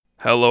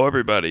Hello,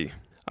 everybody.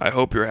 I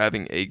hope you're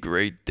having a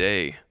great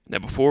day. Now,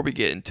 before we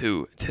get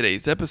into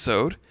today's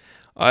episode,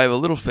 I have a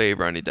little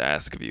favor I need to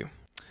ask of you.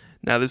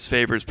 Now, this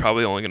favor is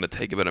probably only going to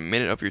take about a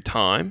minute of your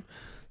time,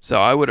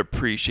 so I would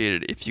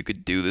appreciate it if you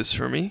could do this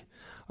for me.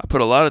 I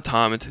put a lot of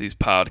time into these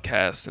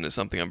podcasts, and it's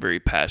something I'm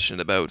very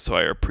passionate about, so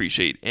I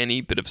appreciate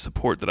any bit of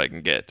support that I can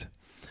get.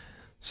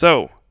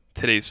 So,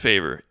 today's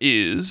favor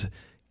is,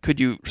 could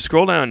you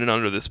scroll down and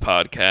under this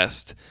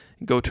podcast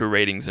and go to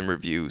ratings and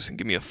reviews and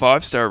give me a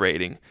 5-star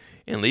rating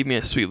and leave me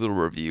a sweet little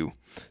review,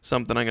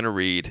 something I'm going to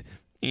read,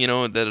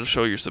 that'll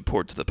show your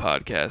support to the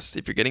podcast.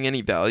 If you're getting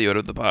any value out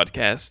of the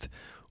podcast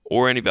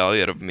or any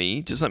value out of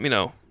me, just let me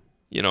know.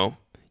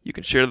 You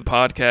can share the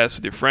podcast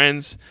with your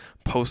friends,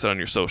 post it on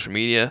your social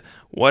media,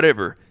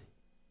 whatever.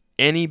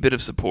 Any bit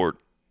of support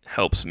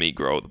helps me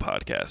grow the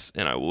podcast,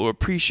 and I will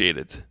appreciate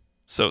it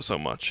so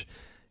much.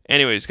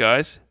 Anyways,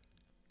 guys,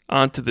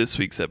 on to this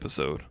week's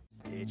episode.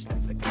 Bitch,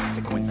 that's the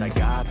consequence, I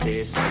got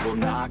this, I will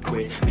not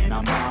quit, man,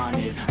 I'm on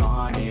it,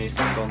 honest,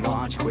 I'm gonna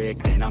launch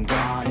quick, then I'm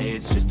gone,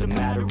 it's just a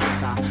matter of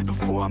time,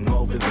 before I'm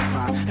over the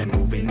climb, and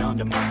moving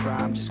under my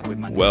prime, just quit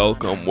my...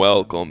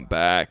 Welcome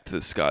back to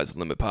the Sky's the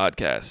Limit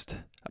podcast,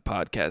 a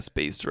podcast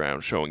based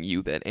around showing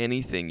you that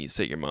anything you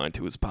set your mind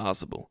to is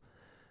possible.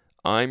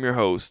 I'm your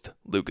host,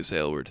 Lucas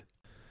Aylward.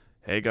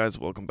 Hey guys,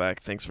 welcome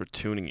back, thanks for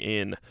tuning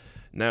in.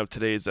 Now,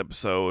 today's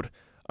episode,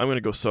 I'm going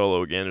to go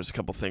solo again, there's a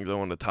couple things I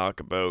want to talk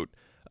about.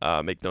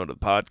 Make note of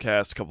the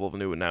podcast, a couple of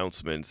new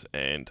announcements,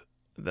 and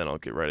then I'll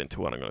get right into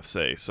what I'm going to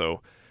say.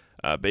 So,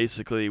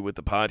 basically, with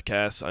the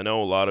podcast, I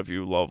know a lot of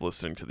you love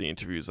listening to the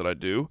interviews that I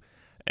do,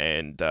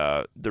 and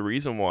the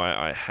reason why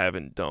I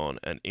haven't done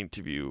an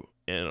interview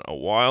in a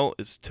while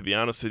is, to be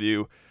honest with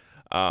you,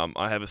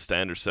 I have a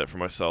standard set for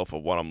myself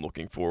of what I'm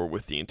looking for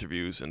with the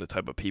interviews and the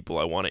type of people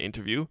I want to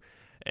interview,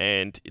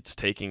 and it's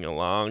taking a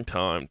long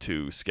time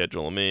to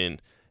schedule them in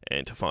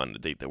and to find a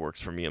date that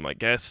works for me and my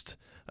guest.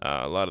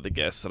 A lot of the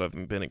guests that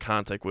I've been in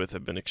contact with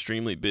have been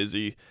extremely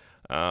busy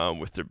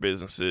with their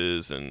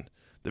businesses, and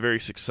they're very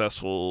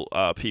successful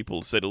people,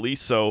 to say the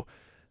least. So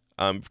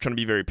I'm trying to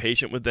be very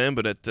patient with them,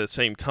 but at the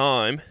same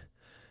time,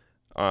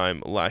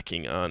 I'm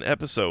lacking on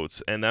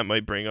episodes, and that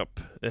might bring up,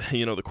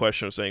 the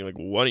question of saying,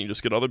 why don't you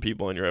just get other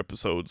people on your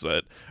episodes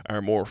that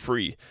are more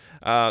free?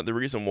 The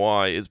reason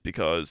why is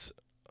because,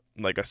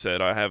 like I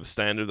said, I have a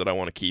standard that I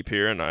want to keep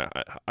here, and I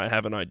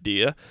have an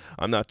idea.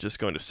 I'm not just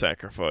going to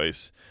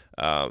sacrifice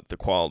the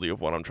quality of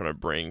what I'm trying to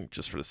bring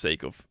just for the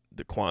sake of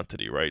the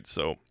quantity, right?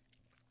 So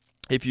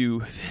if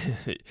you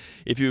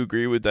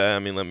agree with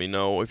that, let me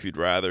know. If you'd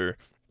rather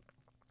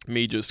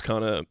me just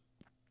kind of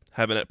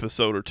have an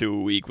episode or two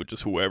a week with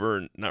just whoever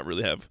and not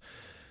really have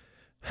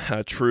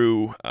a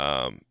true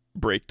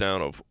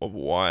breakdown of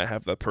why I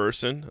have that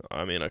person,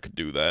 I could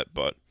do that,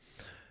 but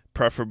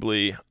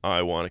preferably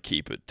I want to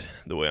keep it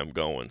the way I'm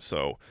going.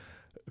 So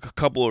a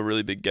couple of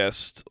really big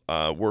guests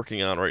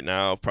working on right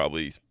now,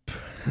 probably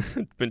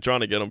been trying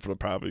to get them for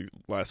probably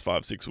last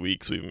 5-6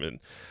 weeks. We've been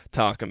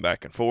talking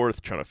back and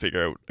forth, trying to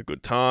figure out a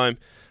good time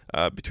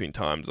between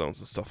time zones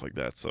and stuff like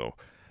that. So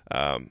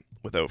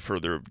without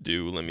further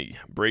ado, let me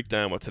break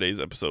down what today's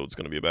episode is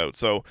going to be about.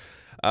 So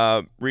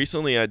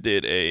recently I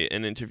did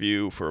an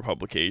interview for a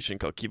publication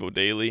called Kivo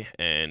Daily,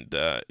 and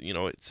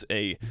it's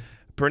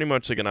pretty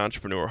much like an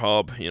entrepreneur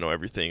hub,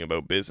 everything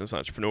about business,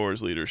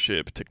 entrepreneurs,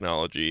 leadership,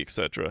 technology,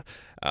 etc.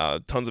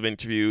 Tons of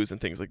interviews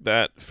and things like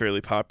that,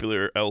 fairly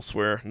popular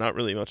elsewhere, not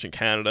really much in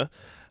Canada.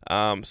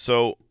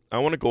 So I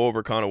want to go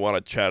over kind of what I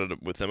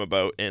chatted with them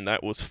about, and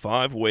that was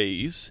 5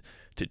 ways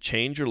to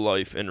change your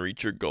life and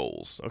reach your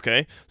goals,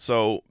 okay?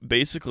 So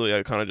basically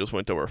I kind of just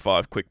went over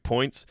 5 quick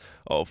points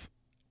of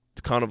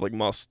kind of like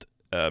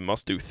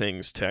must-do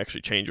things to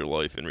actually change your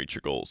life and reach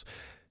your goals.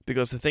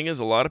 Because the thing is,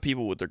 a lot of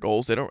people with their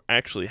goals, they don't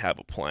actually have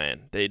a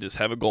plan. They just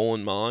have a goal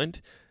in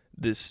mind,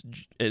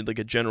 like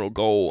a general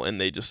goal,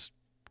 and they just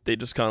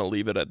kind of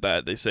leave it at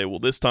that. They say, well,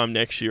 this time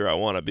next year I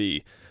want to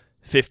be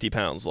 50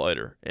 pounds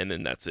lighter, and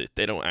then that's it.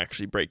 They don't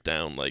actually break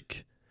down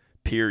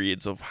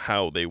periods of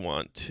how they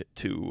want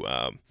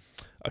to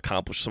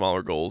accomplish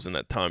smaller goals in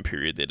that time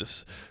period. They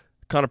just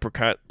kind of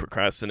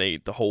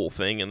procrastinate the whole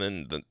thing, and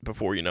then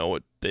before you know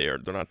it, they're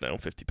not down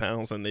 50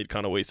 pounds, and they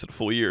kind of wasted a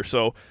full year.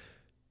 So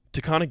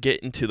to kind of get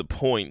into the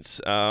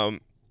points, I'm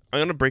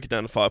going to break it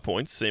down to 5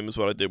 points, same as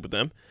what I did with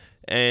them.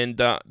 And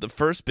the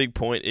first big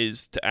point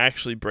is to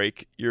actually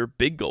break your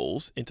big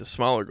goals into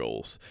smaller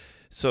goals.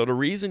 So the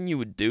reason you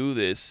would do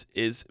this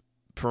is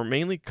for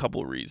mainly a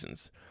couple of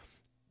reasons.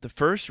 The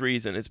first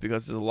reason is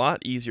because it's a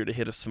lot easier to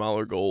hit a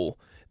smaller goal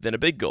than a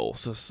big goal.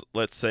 So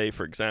let's say,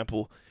 for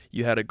example,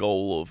 you had a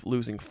goal of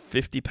losing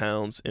 50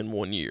 pounds in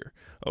 1 year,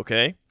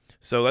 okay?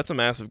 So that's a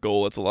massive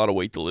goal. That's a lot of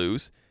weight to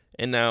lose.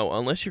 And now,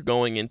 unless you're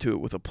going into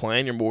it with a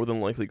plan, you're more than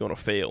likely going to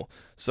fail.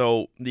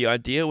 So the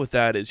idea with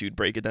that is you'd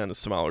break it down to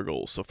smaller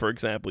goals. So for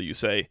example, you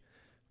say,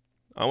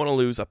 I want to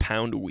lose a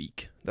pound a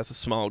week. That's a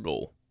small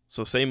goal.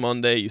 So say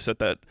Monday, you set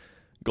that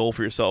goal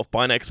for yourself.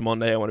 By next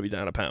Monday, I want to be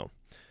down a pound.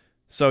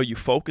 So you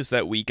focus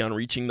that week on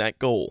reaching that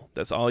goal.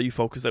 That's all you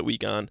focus that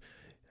week on.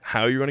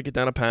 how you're going to get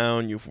down a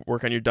pound, you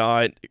work on your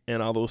diet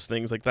and all those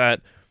things like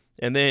that.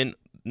 And then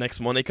next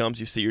Monday comes,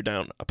 you see you're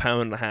down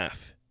 1.5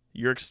 pounds.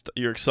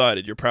 You're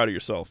excited. You're proud of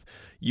yourself.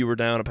 You were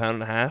down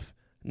 1.5 pounds.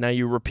 Now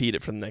you repeat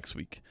it for the next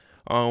week.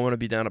 Oh, I want to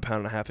be down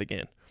 1.5 pounds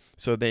again.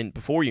 So then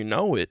before you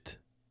know it,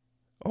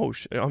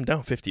 I'm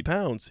down 50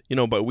 pounds.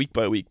 By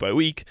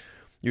week,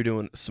 you're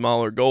doing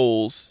smaller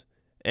goals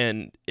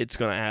and it's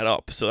going to add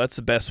up. So that's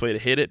the best way to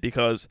hit it,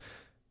 because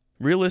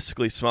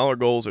realistically, smaller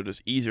goals are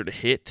just easier to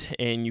hit,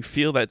 and you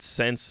feel that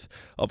sense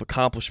of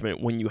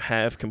accomplishment when you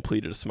have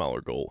completed a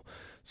smaller goal.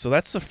 So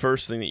that's the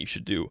first thing that you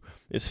should do,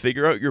 is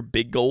figure out your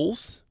big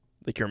goals,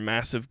 like your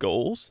massive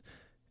goals,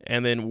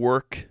 and then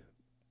work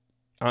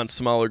on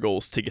smaller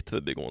goals to get to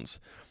the big ones.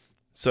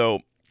 So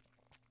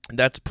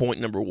that's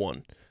point number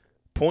 1.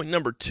 Point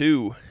number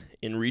 2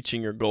 in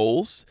reaching your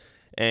goals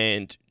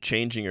and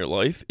changing your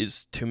life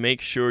is to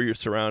make sure you're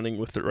surrounding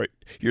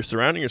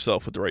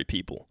yourself with the right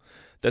people.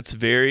 That's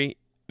very,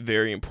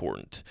 very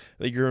important.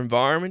 Like, your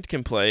environment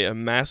can play a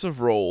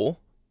massive role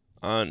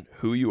on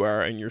who you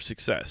are and your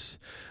success.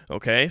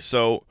 Okay,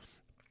 so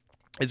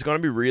it's going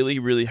to be really,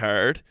 really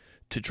hard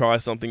to try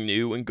something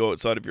new and go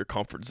outside of your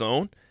comfort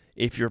zone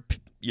if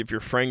your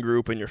friend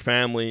group and your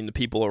family and the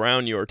people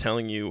around you are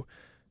telling you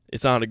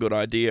it's not a good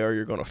idea or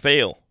you're going to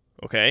fail.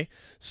 Okay,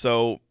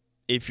 so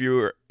if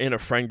you're in a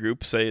friend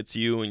group, say it's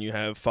you and you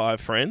have 5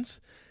 friends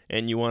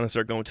and you want to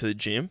start going to the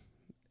gym,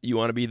 you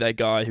want to be that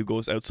guy who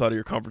goes outside of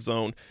your comfort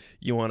zone,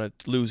 you want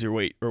to lose your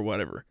weight or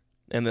whatever,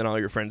 and then all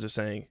your friends are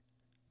saying,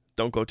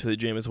 don't go to the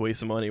gym, it's a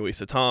waste of money,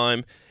 waste of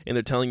time, and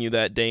they're telling you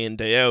that day in,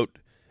 day out,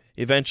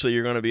 eventually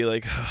you're going to be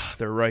like,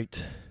 they're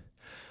right,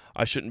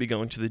 I shouldn't be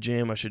going to the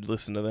gym, I should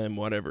listen to them,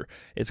 whatever.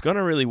 It's going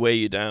to really weigh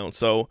you down.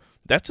 So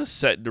that's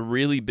the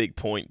really big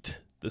point.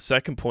 The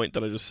second point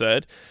that I just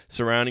said,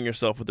 surrounding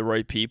yourself with the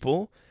right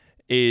people,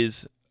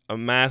 is a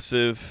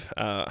massive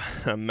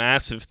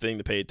thing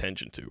to pay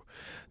attention to.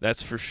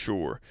 That's for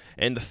sure.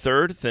 And the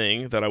third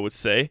thing that I would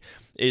say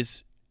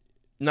is,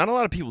 not a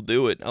lot of people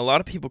do it. A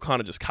lot of people kind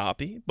of just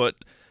copy, but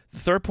the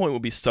third point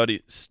would be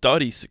study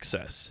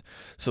success.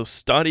 So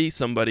study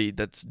somebody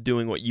that's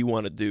doing what you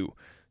want to do.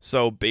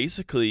 So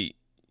basically,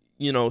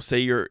 say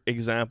your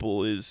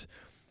example is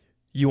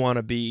you want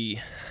to be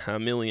a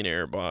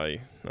millionaire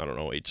by,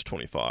 age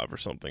 25 or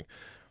something.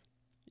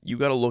 You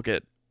got to look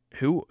at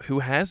who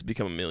has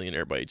become a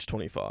millionaire by age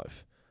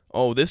 25.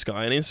 Oh, this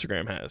guy on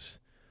Instagram has.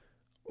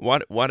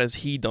 What has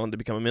he done to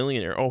become a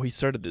millionaire? Oh, he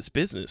started this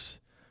business.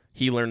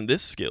 He learned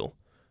this skill.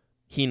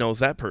 He knows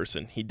that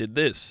person. He did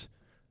this.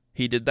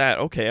 He did that.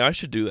 Okay, I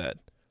should do that.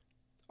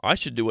 I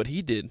should do what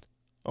he did.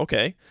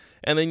 Okay.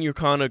 And then you're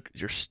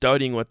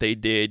studying what they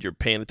did. You're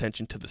paying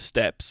attention to the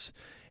steps.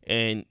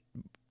 And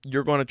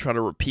you're going to try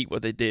to repeat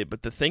what they did.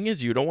 But the thing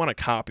is, you don't want to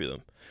copy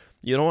them.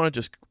 You don't want to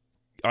just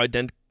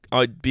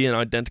be an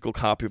identical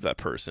copy of that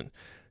person.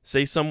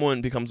 Say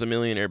someone becomes a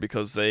millionaire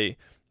because they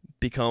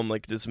become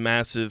like this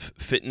massive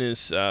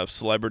fitness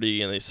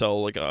celebrity, and they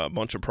sell like a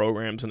bunch of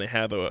programs, and they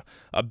have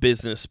a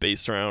business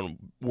based around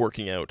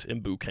working out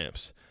in boot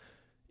camps.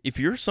 If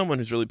you're someone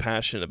who's really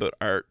passionate about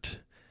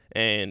art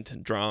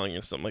and drawing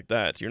and something like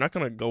that, you're not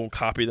going to go and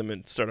copy them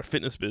and start a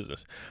fitness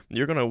business.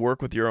 You're going to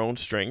work with your own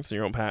strengths and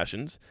your own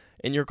passions,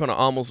 and you're going to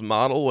almost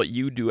model what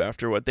you do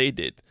after what they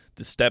did,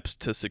 the steps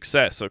to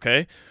success,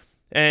 okay?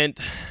 And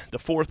the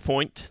fourth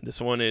point,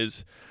 this one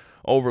is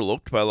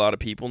overlooked by a lot of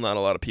people. Not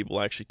a lot of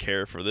people actually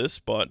care for this,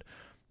 but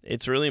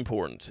it's really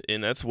important,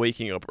 and that's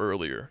waking up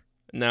earlier.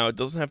 Now, it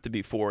doesn't have to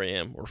be 4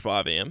 a.m. or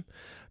 5 a.m.,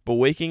 but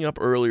waking up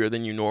earlier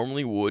than you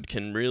normally would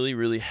can really,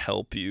 really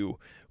help you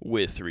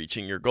with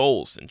reaching your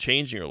goals and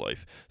changing your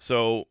life.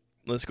 So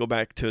let's go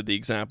back to the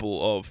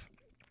example of,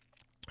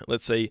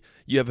 let's say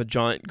you have a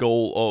giant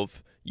goal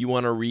of you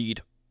want to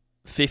read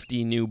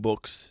 50 new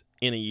books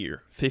in a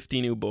year, 50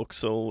 new books.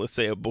 So let's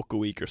say a book a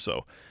week or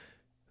so.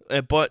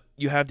 But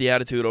you have the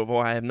attitude of,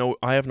 I have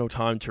no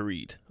time to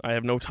read. I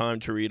have no time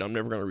to read. I'm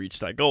never going to reach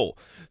that goal.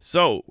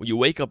 So you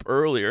wake up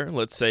earlier.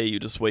 Let's say you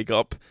just wake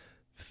up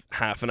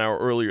half an hour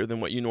earlier than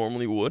what you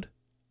normally would.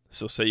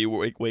 So say you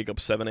wake up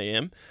 7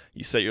 a.m.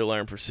 You set your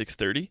alarm for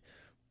 6:30.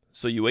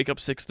 So you wake up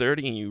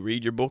 6:30 and you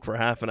read your book for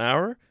half an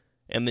hour,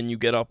 and then you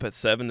get up at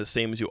 7, the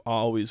same as you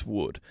always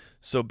would.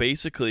 So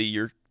basically,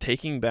 you're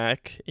taking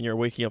back and you're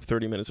waking up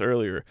 30 minutes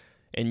earlier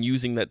and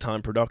using that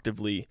time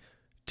productively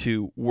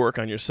to work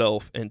on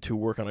yourself and to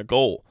work on a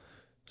goal.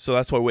 So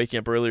that's why waking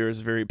up earlier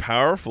is very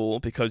powerful,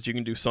 because you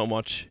can do so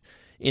much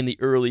in the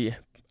early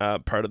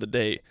part of the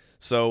day.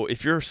 So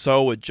if you're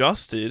so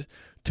adjusted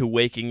to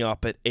waking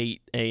up at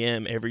 8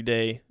 a.m. every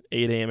day,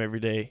 8 a.m.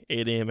 every day,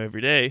 8 a.m. every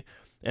day,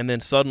 and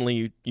then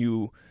suddenly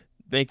you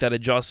make that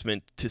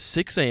adjustment to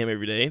 6 a.m.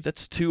 every day,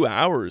 that's 2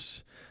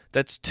 hours.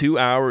 That's 2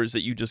 hours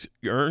that you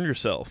earn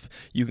yourself.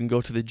 You can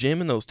go to the gym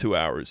in those 2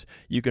 hours.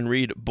 You can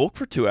read a book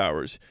for 2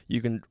 hours.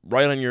 You can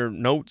write on your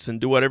notes and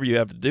do whatever you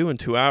have to do in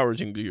 2 hours.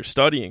 You can do your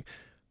studying.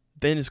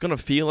 Then it's going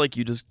to feel like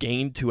you just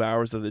gained 2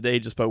 hours of the day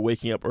just by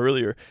waking up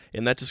earlier,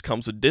 and that just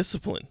comes with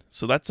discipline.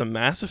 So that's a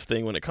massive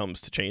thing when it comes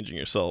to changing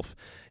yourself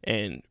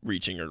and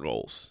reaching your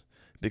goals.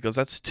 because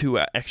that's 2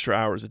 extra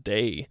hours a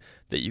day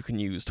that you can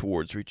use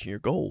towards reaching your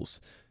goals.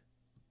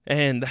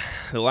 And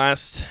the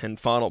last and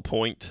final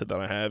point that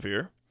I have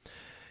here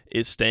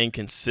is staying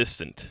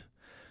consistent.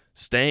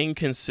 Staying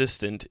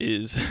consistent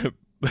is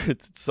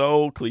it's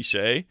so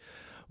cliche,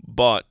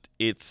 but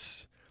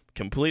it's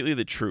completely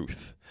the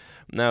truth.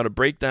 Now, to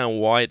break down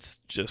why it's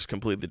just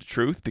completely the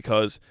truth,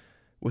 because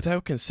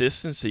without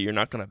consistency, you're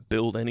not going to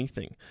build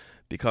anything.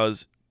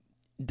 Because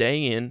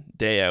day in,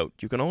 day out,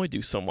 you can only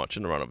do so much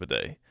in the run of a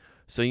day.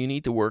 So you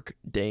need to work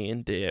day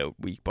in, day out,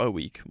 week by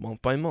week,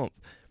 month by month.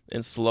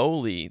 And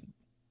slowly,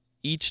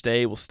 each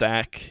day will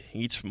stack,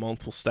 each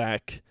month will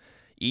stack,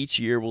 each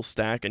year will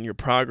stack, and your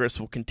progress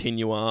will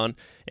continue on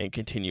and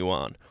continue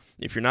on.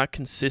 If you're not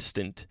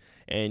consistent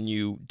and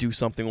you do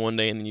something one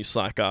day and then you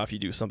slack off, you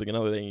do something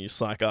another day and you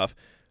slack off,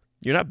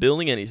 you're not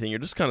building anything. You're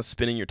just kind of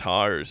spinning your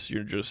tires.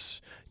 You're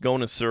just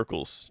going in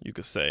circles, you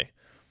could say.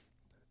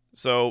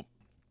 So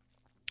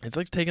it's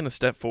like taking a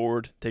step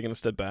forward, taking a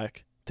step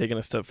back, taking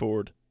a step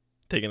forward,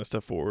 taking a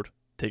step forward,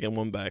 taking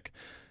one back.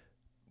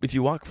 If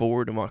you walk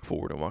forward and walk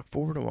forward and walk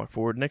forward and walk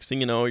forward, next thing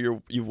you know,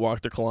 you've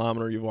walked a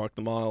kilometer, you've walked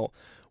a mile,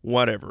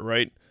 whatever,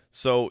 right?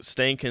 So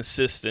staying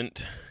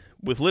consistent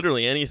with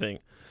literally anything,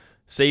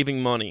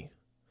 saving money,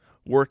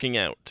 working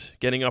out,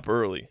 getting up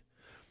early.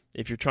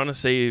 If you're trying to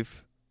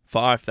save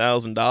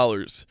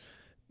 $5,000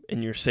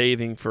 and you're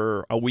saving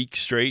for a week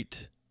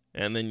straight,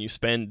 and then you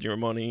spend your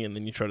money, and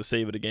then you try to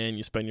save it again,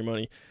 you spend your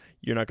money,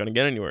 you're not going to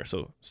get anywhere.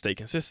 So stay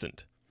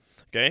consistent,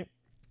 okay?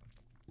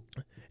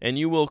 And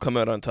you will come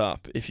out on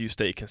top if you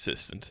stay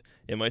consistent.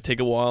 It might take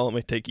a while, it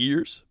might take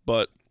years,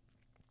 but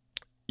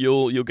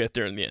you'll get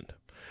there in the end.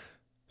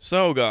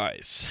 So,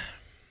 guys,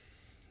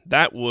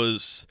 that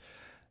was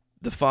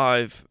the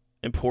 5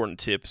 important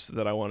tips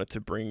that I wanted to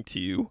bring to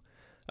you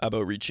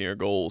about reaching your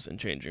goals and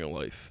changing your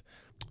life.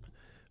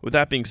 With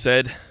that being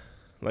said,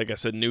 like I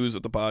said, news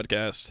with the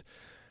podcast.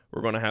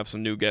 We're going to have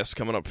some new guests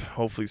coming up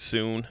hopefully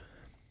soon.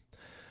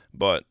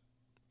 But,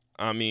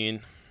 I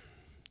mean,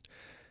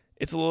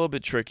 it's a little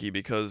bit tricky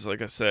because,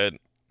 like I said,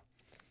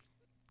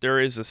 there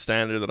is a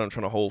standard that I'm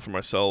trying to hold for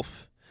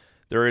myself.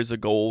 There is a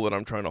goal that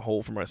I'm trying to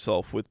hold for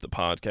myself with the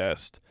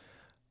podcast.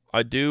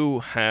 I do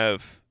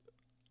have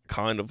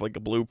kind of like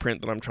a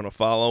blueprint that I'm trying to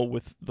follow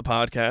with the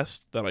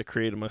podcast that I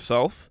created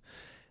myself.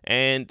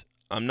 And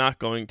I'm not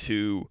going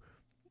to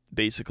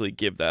basically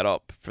give that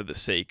up for the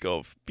sake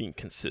of being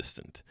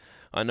consistent.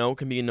 I know it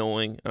can be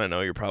annoying, and I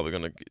know you're probably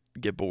going to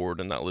get bored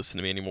and not listen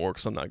to me anymore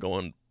because I'm not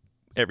going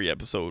every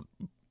episode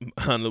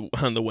on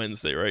the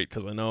Wednesday, right?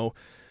 Because I know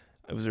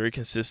I was very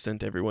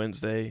consistent every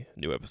Wednesday,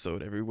 new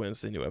episode, every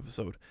Wednesday, new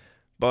episode.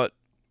 But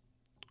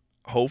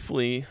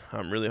hopefully,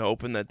 I'm really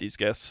hoping that these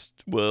guests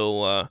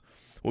will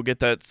get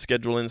that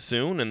schedule in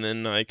soon, and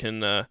then I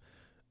can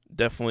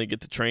definitely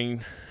get the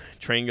train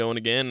going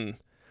again, and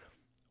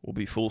we'll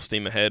be full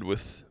steam ahead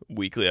with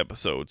weekly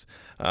episodes.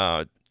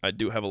 I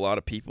do have a lot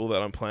of people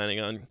that I'm planning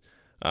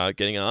on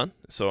getting on,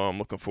 so I'm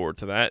looking forward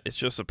to that. It's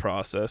just a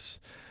process,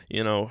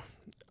 you know.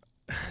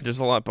 There's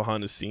a lot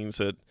behind the scenes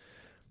that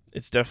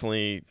it's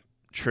definitely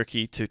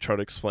tricky to try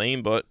to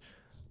explain, but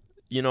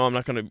you know,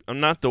 I'm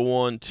not the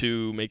one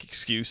to make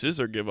excuses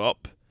or give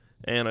up,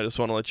 and I just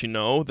want to let you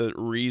know the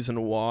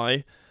reason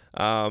why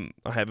I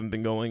haven't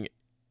been going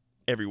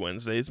every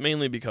Wednesday is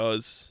mainly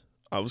because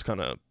I was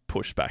kind of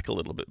pushed back a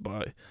little bit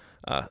by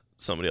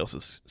somebody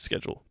else's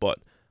schedule, but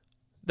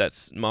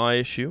that's my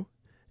issue,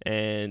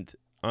 and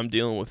I'm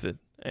dealing with it,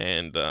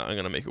 and I'm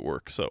going to make it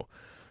work. So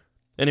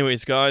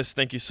anyways, guys,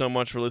 thank you so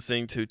much for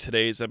listening to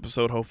today's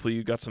episode. Hopefully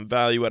you got some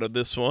value out of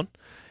this one.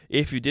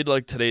 If you did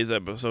like today's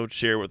episode,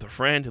 share with a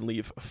friend and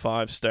leave a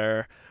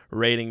 5-star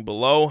rating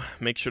below.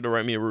 Make sure to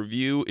write me a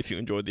review if you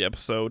enjoyed the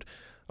episode.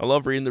 I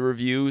love reading the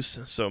reviews,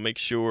 so make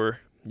sure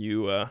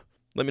you let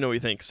me know what you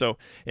think. So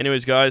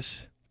anyways,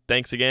 guys,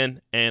 thanks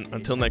again, and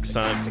until next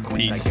time,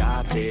 peace. I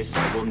got this,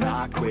 I will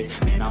not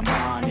quit, man, I'm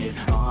on it,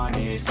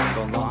 honest, I'm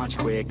gonna launch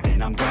quick,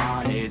 then I'm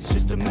gone, it's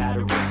just a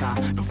matter of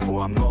time,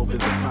 before I'm over the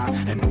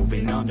climb, and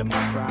moving under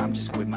my prime, just quit my